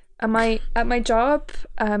at my job.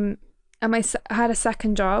 I had a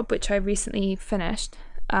second job which I recently finished,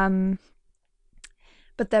 but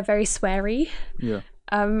they're very sweary.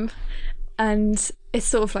 And it's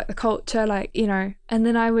sort of like the culture, like, you know. And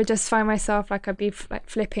then I would just find myself like I'd be like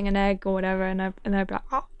flipping an egg or whatever, and I'd be like,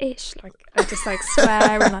 oh ish, like I just like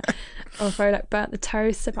swear, and like, or if I like burnt the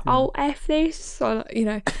toast, I'd be like, oh F this, or you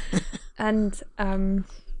know. And I'm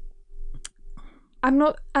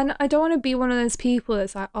not, and I don't want to be one of those people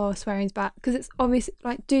that's like, oh, swearing's bad, because it's obviously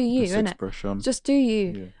like, do you, innit? Just do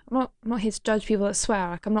you. I'm not here to judge people that swear.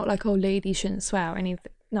 Like I'm not like, oh, ladies shouldn't swear or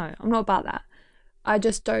anything. No, I'm not about that. I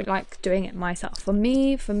just don't like doing it myself. For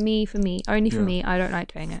me, only for me, I don't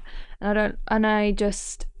like doing it. And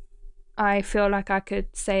I feel like I could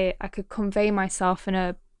convey myself in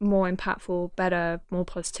a more impactful, better, more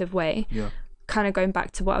positive way. Kind of going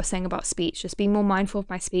back to what I was saying about speech, just being more mindful of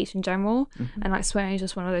my speech in general. And like swearing is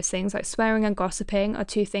just one of those things. Like swearing and gossiping are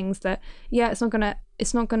two things that, it's not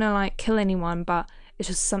gonna like kill anyone, but it's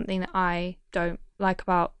just something that I don't like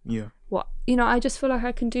about what, you know, I just feel like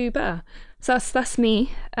I can do better. So that's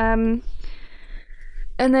me. And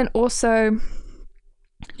then also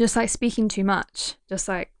just like speaking too much, just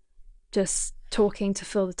talking to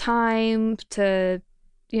fill the time, to,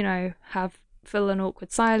 you know, fill an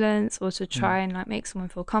awkward silence, or to try and like make someone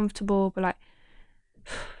feel comfortable. But like,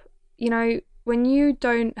 you know, when you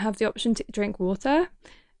don't have the option to drink water,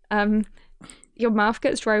 your mouth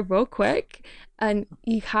gets dry real quick, and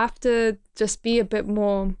you have to just be a bit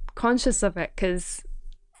more conscious of it, because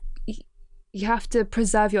you have to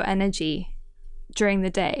preserve your energy during the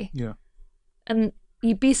day. And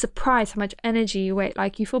you'd be surprised how much energy you wait.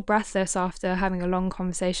 Like you feel breathless after having a long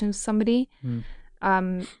conversation with somebody.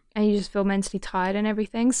 And you just feel mentally tired and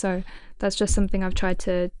everything. So that's just something I've tried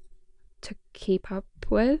to keep up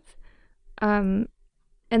with. And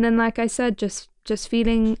then, like I said, just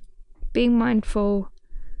being mindful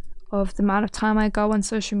of the amount of time I go on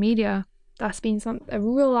social media. That's been a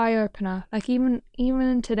real eye opener. Like even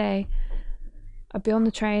today, I'd be on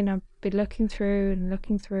the train, I'd be looking through, and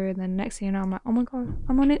then next thing you know, I'm like, oh my god,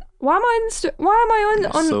 I'm on it. Why am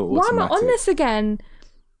I on this again?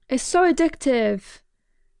 It's so addictive.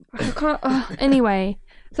 I can't. Anyway,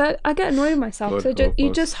 so I get annoyed with myself. You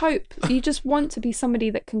just want to be somebody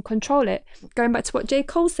that can control it. Going back to what J.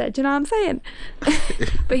 Cole said, do you know what I'm saying?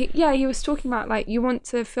 But he was talking about like, you want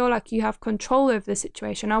to feel like you have control over the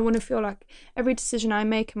situation. I want to feel like every decision I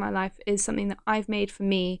make in my life is something that I've made for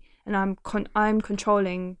me, and I'm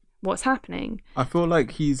controlling what's happening. I feel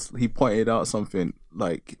like he pointed out something,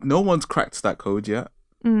 like no one's cracked that code yet,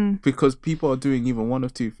 because people are doing even one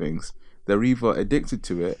of two things. They're either addicted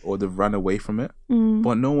to it or they've run away from it,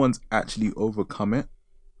 but no one's actually overcome it.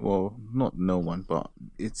 Well, not no one, but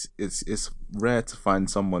it's rare to find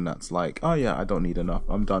someone that's like, oh yeah, I don't need enough,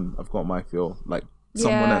 I'm done, I've got my fill. Like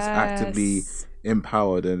someone that's actively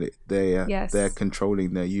empowered, and they're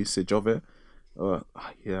controlling their usage of it.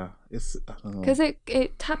 It's, I don't know, because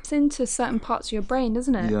it taps into certain parts of your brain,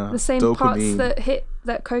 doesn't it? The same dopamine. parts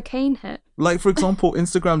that cocaine hit. Like for example,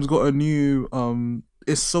 Instagram's got a new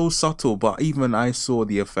it's so subtle, but even I saw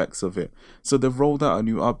the effects of it. So they've rolled out a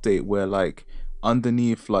new update where like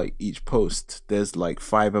underneath like each post, there's like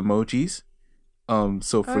 5 emojis.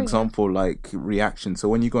 So for Oh yeah. example, like reaction. So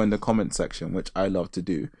when you go in the comment section, which I love to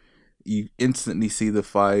do, you instantly see the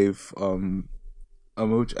 5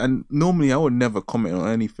 emoji. And normally I would never comment on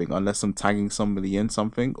anything unless I'm tagging somebody in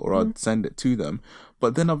something or I'd send it to them.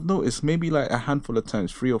 But then I've noticed maybe like a handful of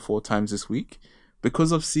times, 3 or 4 times this week,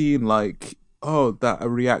 because I've seen like, oh, that a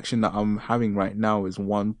reaction that I'm having right now is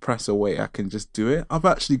one press away. I can just do it. I've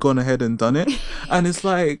actually gone ahead and done it, and it's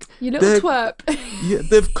like You little twerp. yeah,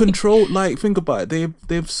 they've controlled. Like, think about it.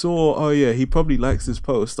 They've saw. Oh yeah, he probably likes this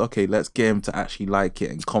post. Okay, let's get him to actually like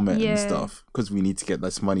it and comment and stuff, because we need to get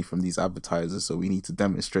less money from these advertisers. So we need to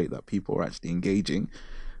demonstrate that people are actually engaging.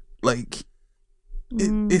 Like,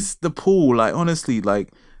 it's the pool. Like, honestly,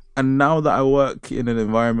 like, and now that I work in an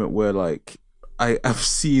environment where like I've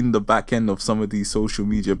seen the back end of some of these social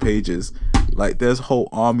media pages, like there's whole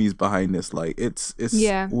armies behind this. Like it's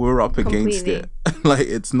we're up against it. Like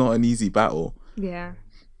it's not an easy battle. Yeah.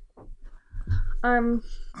 I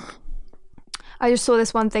just saw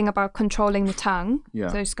this one thing about controlling the tongue. Yeah.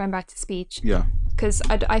 So just going back to speech. Yeah. Because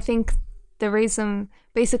I think the reason,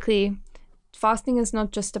 basically, fasting is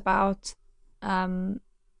not just about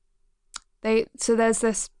there's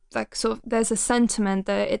this like sort of there's a sentiment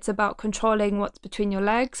that it's about controlling what's between your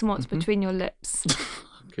legs and what's between your lips.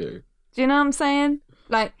 Okay. Do you know what I'm saying?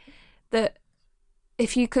 Like that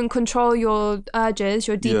if you can control your urges,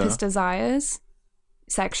 your deepest desires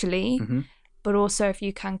sexually, but also if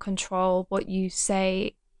you can control what you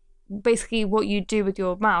say, basically what you do with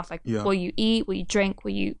your mouth, like what you eat, what you drink,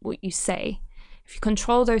 what you say. If you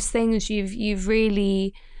control those things, you've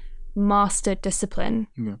really mastered discipline.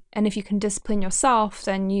 And if you can discipline yourself,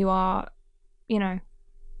 then you are,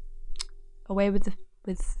 away with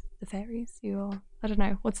the fairies. You're, I don't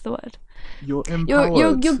know, what's the word? You're empowered.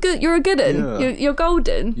 You're good. You're a good one. You're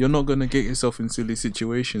golden. You're not gonna get yourself in silly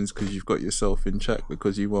situations because you've got yourself in check,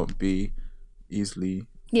 because you won't be easily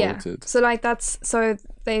faulted. So like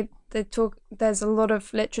they talk. There's a lot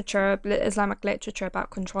of literature, Islamic literature,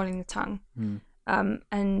 about controlling the tongue,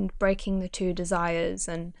 and breaking the two desires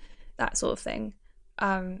and that sort of thing.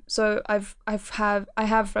 So I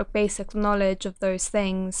have a basic knowledge of those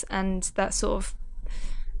things, and that sort of,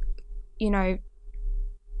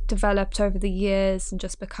 developed over the years and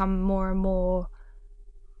just become more and more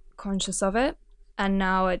conscious of it. And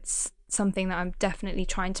now it's something that I'm definitely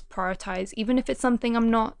trying to prioritize, even if it's something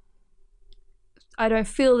I don't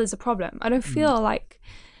feel is a problem. I don't feel like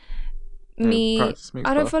I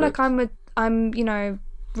don't feel like I'm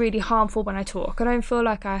really harmful when I talk. I don't feel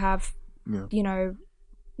like I have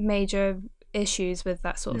major issues with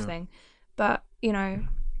that sort of thing. But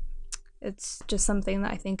it's just something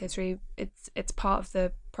that I think is really it's part of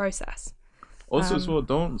the process. Also, as well,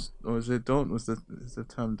 is the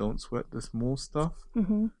term "don't sweat the small stuff"?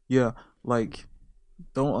 Yeah, like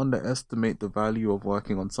don't underestimate the value of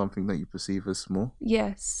working on something that you perceive as small.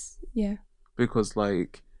 Yes, yeah. Because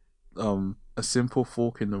like, a simple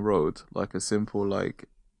fork in the road, like a simple like,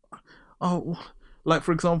 like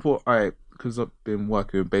for example, alright, because I've been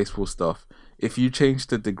working with baseball stuff. If you change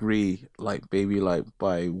the degree, like maybe like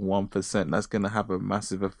by 1%, that's gonna have a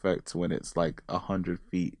massive effect when it's like 100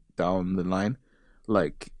 feet down the line.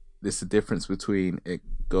 Like there's a difference between it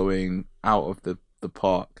going out of the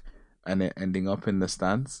park and it ending up in the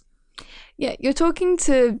stands. Yeah, you're talking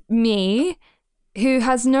to me, who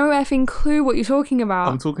has no effing clue what you're talking about.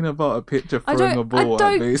 I'm talking about a pitcher throwing a ball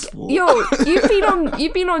at baseball. Yo,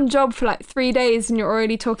 you've been on job for like 3 days and you're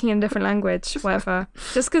already talking in a different language, whatever.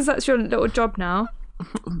 Just because that's your little job now.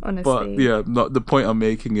 Honestly. But yeah, the point I'm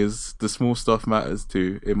making is the small stuff matters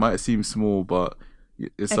too. It might seem small, but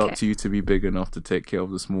it's up to you to be big enough to take care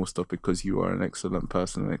of the small stuff, because you are an excellent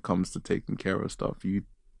person when it comes to taking care of stuff.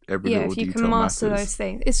 Every little if you detail can master matters. those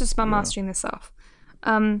things. It's just about mastering the self.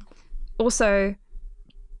 Also,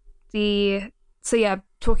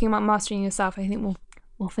 talking about mastering yourself, I think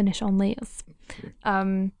we'll finish on layers.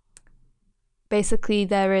 Okay. Basically,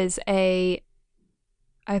 there is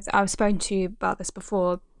I've spoken to you about this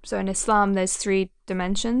before. So in Islam, there's 3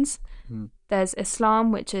 dimensions. There's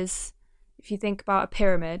Islam, which is, if you think about a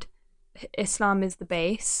pyramid, Islam is the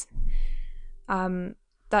base.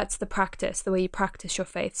 That's the practice, the way you practice your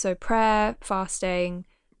faith. So prayer, fasting,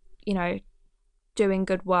 doing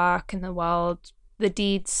good work in the world, the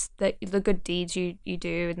good deeds you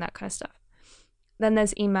do, and that kind of stuff. Then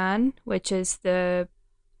there's Iman, which is the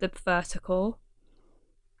vertical,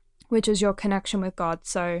 which is your connection with God.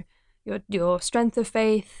 So your strength of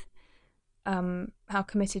faith, how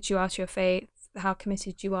committed you are to your faith, how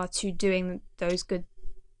committed you are to doing those good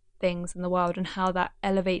things in the world, and how that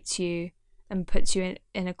elevates you and puts you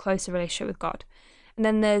in a closer relationship with God. And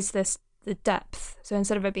then there's the depth. So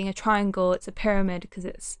instead of it being a triangle, it's a pyramid,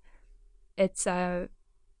 because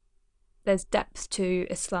there's depth to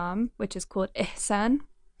Islam, which is called ihsan,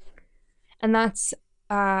 and that's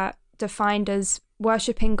defined as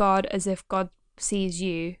worshipping God as if God sees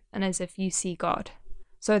you and as if you see God.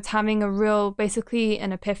 So it's having basically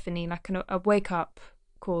an epiphany, like a wake up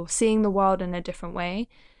call, seeing the world in a different way,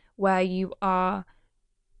 where you are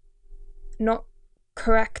not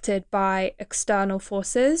corrected by external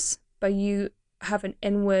forces, but you have an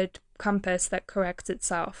inward compass that corrects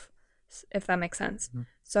itself, if that makes sense. Mm-hmm.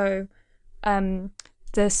 So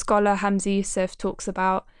the scholar Hamza Yusuf talks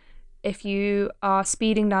about if you are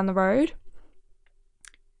speeding down the road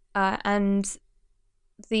and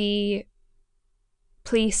the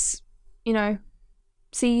police,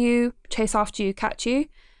 see you, chase after you, catch you,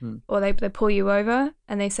 or they pull you over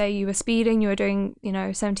and they say you were speeding, you were doing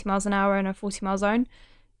 70 miles an hour in a 40 mile zone,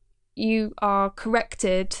 you are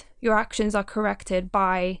corrected, your actions are corrected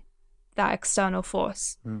by that external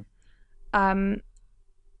force.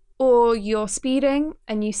 Or you're speeding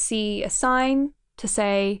and you see a sign to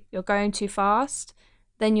say you're going too fast,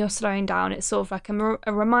 then you're slowing down. It's sort of like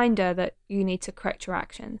a reminder that you need to correct your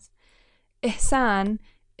actions. Ihsan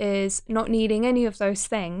is not needing any of those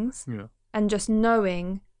things, and just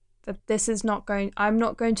knowing that I'm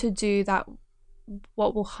not going to do that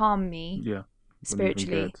what will harm me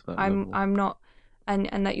spiritually. I'm not,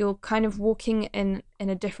 and that you're kind of walking in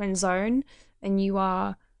a different zone, and you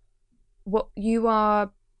are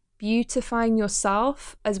beautifying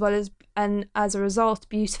yourself as well as, and as a result,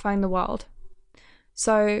 beautifying the world.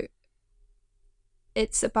 So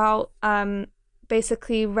it's about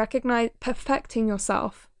basically perfecting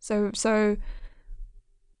yourself. So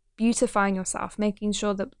beautifying yourself, making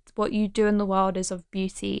sure that what you do in the world is of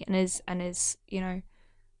beauty and is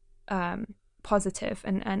positive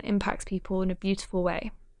and impacts people in a beautiful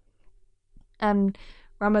way. And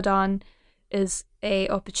Ramadan is a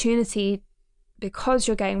opportunity, because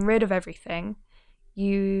you're getting rid of everything,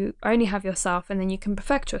 you only have yourself, and then you can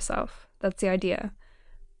perfect yourself. That's the idea.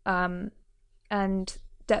 And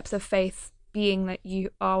depth of faith being that you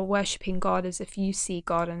are worshipping God as if you see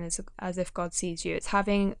God and as if God sees you. It's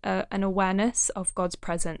having an awareness of God's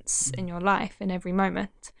presence in your life in every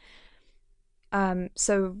moment.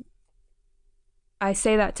 So I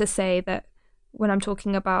say that to say that when I'm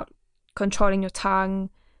talking about controlling your tongue,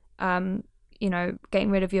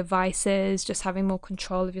 getting rid of your vices, just having more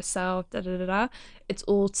control of yourself, it's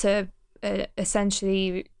all to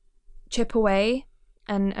essentially chip away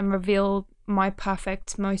and reveal my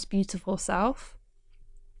perfect, most beautiful self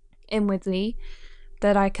inwardly,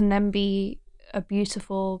 that I can then be a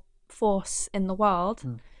beautiful force in the world,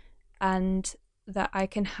 and that I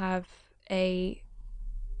can have a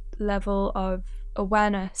level of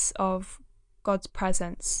awareness of God's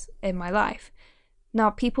presence in my life. Now,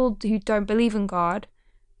 people who don't believe in God,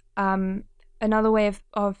 another way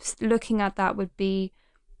of looking at that would be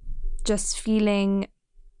just feeling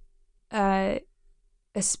a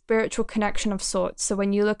spiritual connection of sorts. So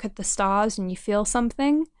when you look at the stars and you feel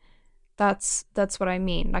something, that's what I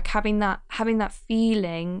mean. Like having that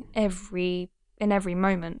feeling in every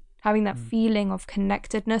moment, having that feeling of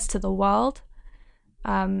connectedness to the world.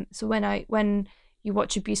 So when you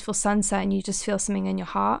watch a beautiful sunset and you just feel something in your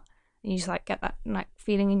heart, and you just like get that like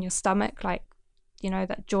feeling in your stomach, like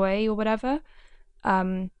that joy or whatever.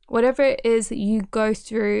 Whatever it is that you go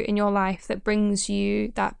through in your life that brings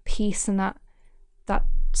you that peace and that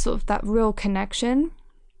sort of that real connection,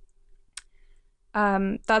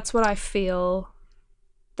 that's what I feel.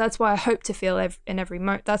 That's what I hope to feel in every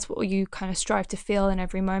moment. That's what you kind of strive to feel in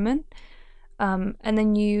every moment. And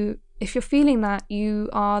then if you're feeling that, you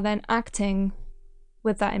are then acting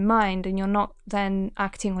with that in mind, and you're not then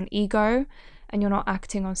acting on ego, and you're not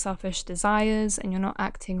acting on selfish desires, and you're not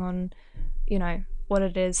acting on what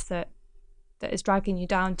it is that is dragging you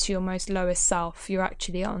down to your most lowest self. You're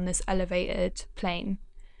actually on this elevated plane.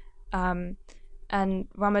 And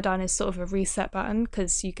Ramadan is sort of a reset button,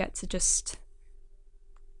 because you get to just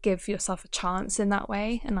give yourself a chance in that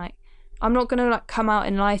way. And like, I'm not gonna like come out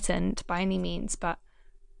enlightened by any means, but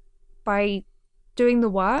by doing the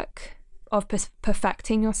work of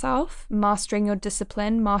perfecting yourself, mastering your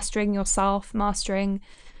discipline, mastering yourself, mastering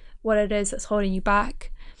what it is that's holding you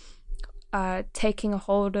back, taking a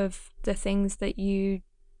hold of the things that you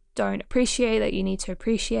don't appreciate, that you need to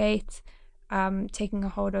appreciate, taking a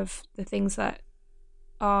hold of the things that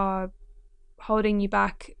are holding you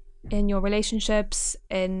back in your relationships,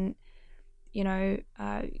 in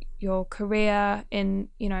your career, in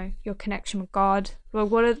your connection with God. Well,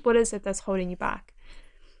 what is it that's holding you back?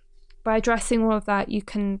 by addressing all of that, you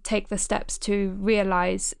can take the steps to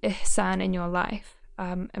realize ihsan in your life,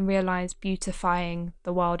 and realize beautifying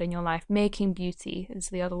the world in your life. Making beauty is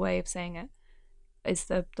the other way of saying it, is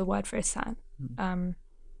the word for ihsan.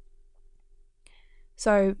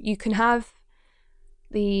 So you can have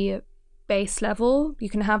the base level, you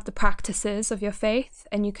can have the practices of your faith,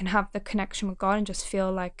 and you can have the connection with God and just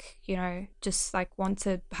feel like, you know, just like want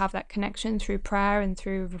to have that connection through prayer and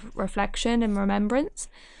through reflection and remembrance.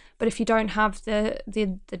 But if you don't have the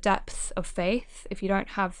depth of faith, if you don't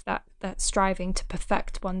have that striving to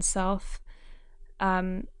perfect oneself,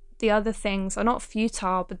 the other things are not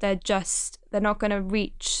futile, but they're not going to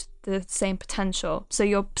reach the same potential.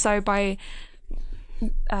 So by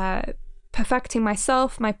perfecting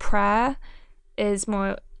myself, my prayer is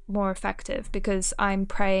more effective, because I'm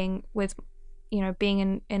praying with, you know,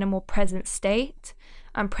 being in a more present state.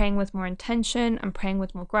 I'm praying with more intention. I'm praying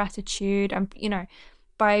with more gratitude. I'm, you know,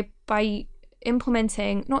 by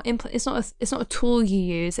implementing, it's not a tool you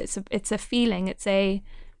use. It's a feeling. It's a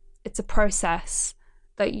process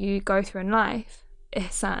that you go through in life,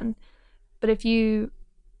 ihsan. But if you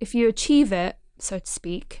achieve it, so to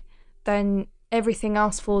speak, then everything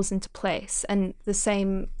else falls into place. And the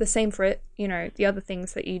same for it, you know, the other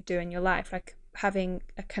things that you do in your life, like having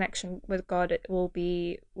a connection with God, it will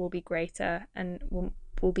be greater and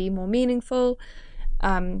will be more meaningful.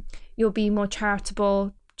 You'll be more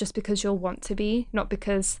charitable just because you'll want to be, not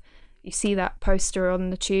because you see that poster on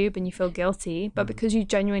the tube and you feel guilty, but because you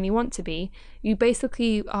genuinely want to be. You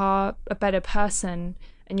basically are a better person,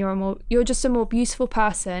 and you're just a more beautiful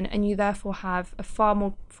person, and you therefore have a far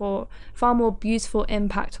more beautiful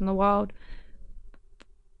impact on the world.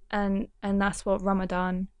 And that's what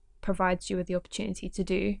Ramadan provides you with the opportunity to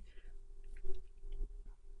do.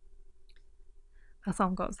 That's all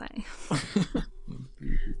I've got to say.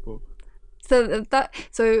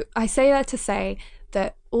 So I say that to say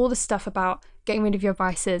that all the stuff about getting rid of your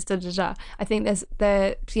vices, I think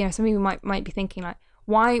you know, some people might be thinking like,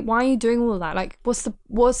 why are you doing all of that? Like, what's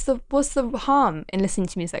the harm in listening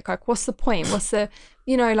to music? Like, what's the point? What's the,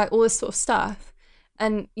 you know, like all this sort of stuff.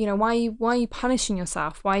 And, you know, why are you punishing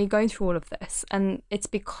yourself? Why are you going through all of this? And it's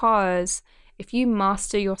because if you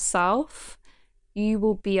master yourself, you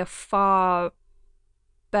will be a far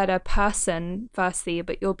better person, firstly,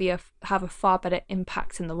 but you'll have a far better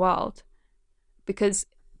impact in the world, because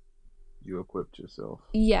you equipped yourself.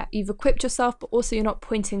 Yeah, you've equipped yourself, but also you're not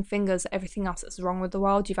pointing fingers at everything else that's wrong with the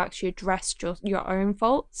world. You've actually addressed your own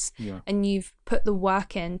faults, and you've put the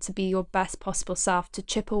work in to be your best possible self, to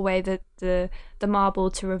chip away the marble,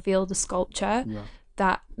 to reveal the sculpture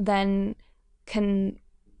that then can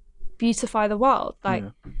beautify the world. Like,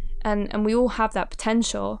 and we all have that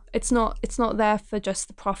potential. It's not there for just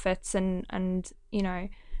the prophets and you know,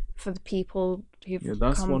 for the people who've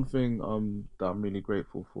that's one thing that I'm really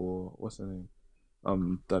grateful for. What's her name?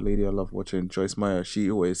 That lady I love watching, Joyce Meyer.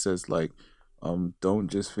 She always says like, don't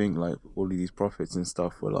just think like all of these prophets and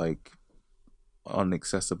stuff were like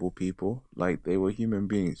inaccessible people. Like, they were human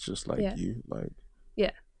beings just like you. Like,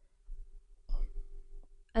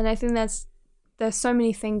 and I think there's so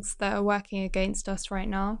many things that are working against us right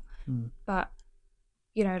now. But,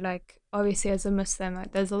 you know, like, obviously as a Muslim,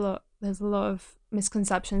 like, there's a lot of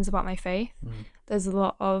misconceptions about my faith. There's a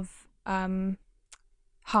lot of harm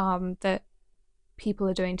that people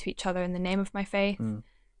are doing to each other in the name of my faith.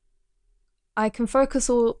 I can focus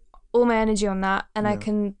all my energy on that, and I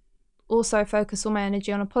can also focus all my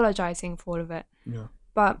energy on apologizing for all of it.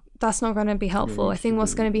 But that's not going to be helpful. I think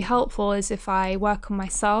what's going to be helpful is if I work on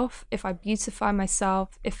myself, if I beautify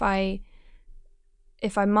myself, if I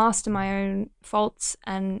master my own faults,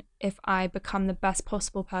 and if I become the best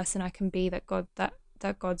possible person I can be that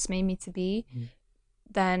God's made me to be,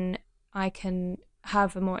 then I can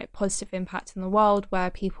have a more positive impact in the world, where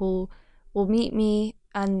people will meet me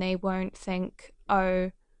and they won't think,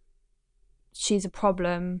 oh, she's a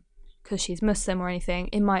problem because she's Muslim or anything.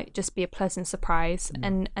 It might just be a pleasant surprise,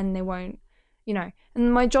 and they won't, you know.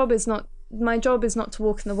 And my job is not to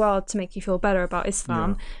walk in the world to make you feel better about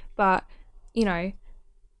Islam, but, you know,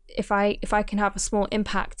 if I can have a small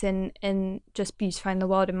impact in just beautifying the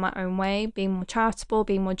world in my own way, being more charitable,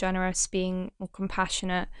 being more generous, being more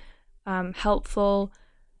compassionate, helpful,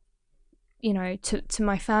 you know, to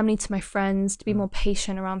my family, to my friends, to be more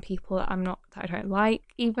patient around people that I don't like,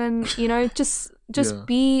 even, you know, just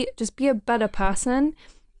be a better person.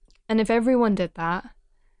 And if everyone did that,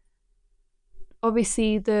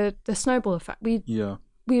 obviously the snowball effect,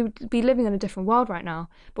 we would be living in a different world right now.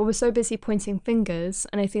 But we're so busy pointing fingers,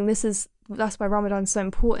 and I think that's why Ramadan is so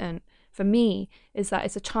important for me, is that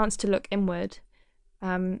it's a chance to look inward,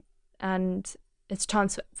 and it's a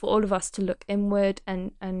chance for all of us to look inward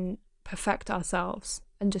and perfect ourselves,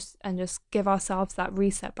 and just give ourselves that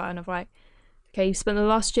reset button of like, okay, you've spent the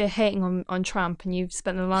last year hating on Trump, and you've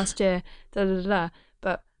spent the last year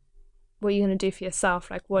but what are you going to do for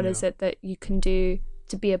yourself? Like, what is it that you can do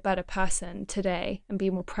to be a better person today and be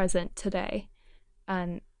more present today,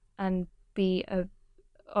 and be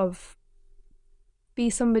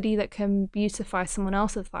somebody that can beautify someone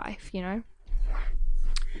else's life, you know?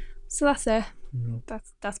 So that's it.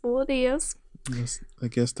 That's all it is. Yes, I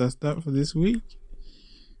guess that's that for this week.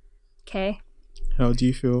 Okay. How do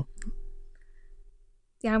you feel?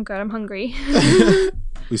 Yeah, I'm good. I'm hungry.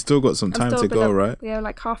 We still got some time to go, right? Yeah,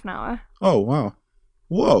 like half an hour. Oh, wow.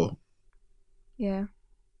 Whoa. Yeah.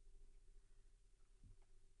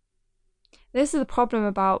 This is the problem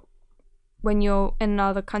about when you're in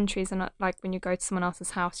other countries and like when you go to someone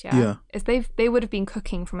else's house, is they would have been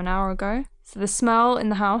cooking from an hour ago, so the smell in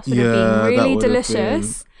the house would have been really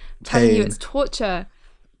delicious. I'm telling you, it's torture.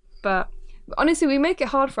 But honestly, we make it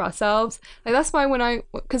hard for ourselves. Like, that's why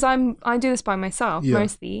because I do this by myself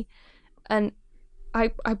mostly, and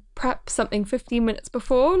I prep something 15 minutes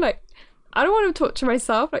before. Like, I don't want to torture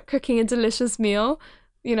myself like cooking a delicious meal,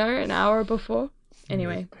 you know, an hour before.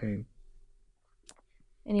 Anyway. Pain.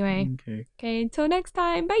 Anyway. Okay, until next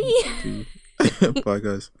time. Bye. Bye,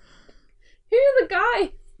 guys. Who are the guys?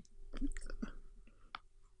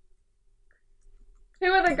 Who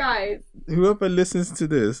are the guys? Whoever listens to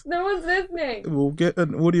this, No one's listening. will get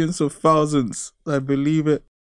an audience of thousands. I believe it.